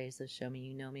catchphrase of show me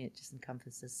you know me. It just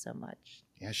encompasses so much.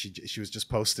 Yeah, she was just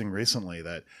posting recently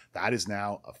that is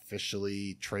now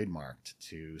officially trademarked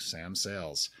to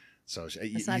SamSales. So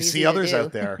you see others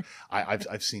out there.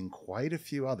 I've seen quite a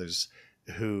few others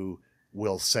who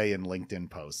will say in LinkedIn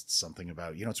posts something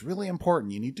about, it's really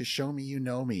important. You need to show me you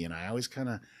know me. And I always kind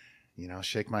of,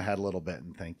 shake my head a little bit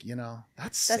and think,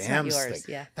 that's Sam's not yours,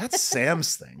 thing. Yeah. That's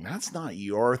Sam's thing. That's not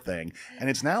your thing. And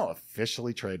it's now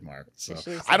officially trademarked. So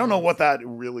I don't know what that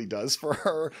really does for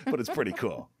her, but it's pretty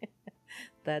cool.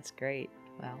 That's great.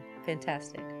 Wow.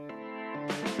 Fantastic.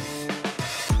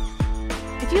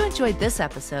 If you enjoyed this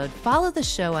episode, follow the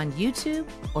show on YouTube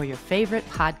or your favorite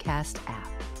podcast app.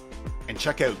 And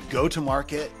check out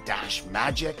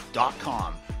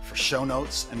go-to-market-magic.com for show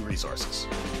notes and resources.